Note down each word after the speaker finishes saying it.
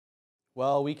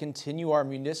Well, we continue our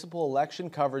municipal election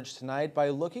coverage tonight by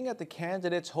looking at the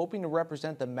candidates hoping to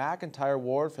represent the McIntyre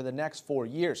Ward for the next 4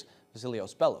 years.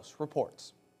 Vasilios Bellos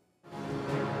reports.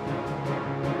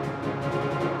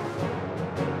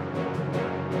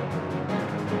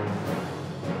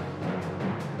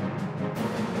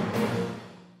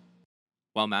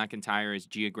 While McIntyre is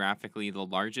geographically the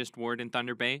largest ward in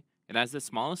Thunder Bay, it has the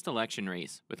smallest election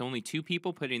race, with only 2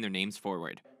 people putting their names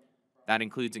forward. That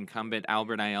includes incumbent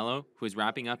Albert Aiello, who is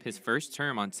wrapping up his first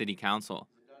term on City Council.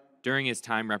 During his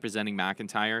time representing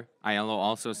McIntyre, Aiello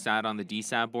also sat on the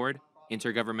DSAB board,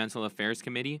 Intergovernmental Affairs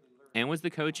Committee, and was the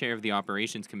co-chair of the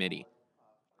Operations Committee.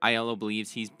 Aiello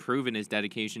believes he's proven his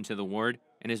dedication to the ward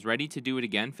and is ready to do it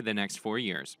again for the next 4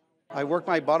 years. I worked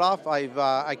my butt off.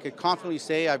 I could confidently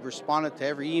say I've responded to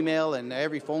every email and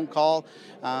every phone call.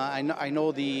 I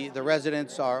know the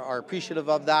residents are appreciative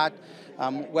of that.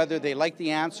 Whether they like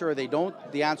the answer or they don't,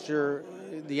 the answer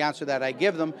that I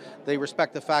give them, they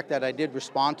respect the fact that I did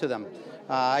respond to them.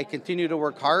 I continue to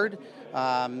work hard.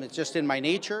 It's just in my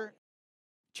nature.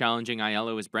 Challenging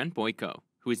Aiello is Brent Boyko,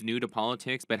 who is new to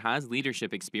politics but has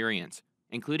leadership experience,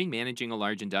 including managing a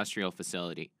large industrial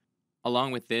facility.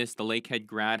 Along with this, the Lakehead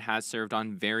grad has served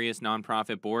on various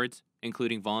nonprofit boards,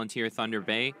 including Volunteer Thunder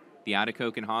Bay, the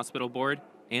Atikokan Hospital Board,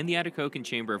 and the Atikokan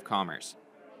Chamber of Commerce.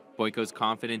 Boyko's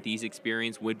confident these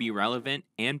experiences would be relevant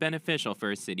and beneficial for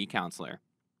a city councillor.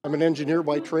 I'm an engineer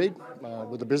by trade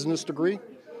with a business degree.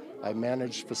 I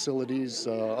manage facilities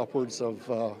upwards of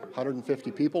 150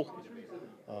 people,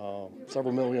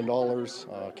 several $1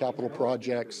 million, capital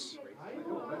projects.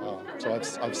 So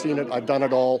I've seen it, I've done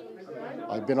it all.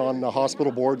 I've been on the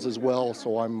hospital boards as well,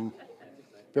 so I'm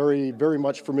very, very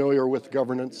much familiar with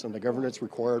governance and the governance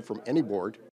required from any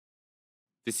board.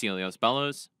 Vasilios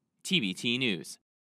Bellos, TBT News.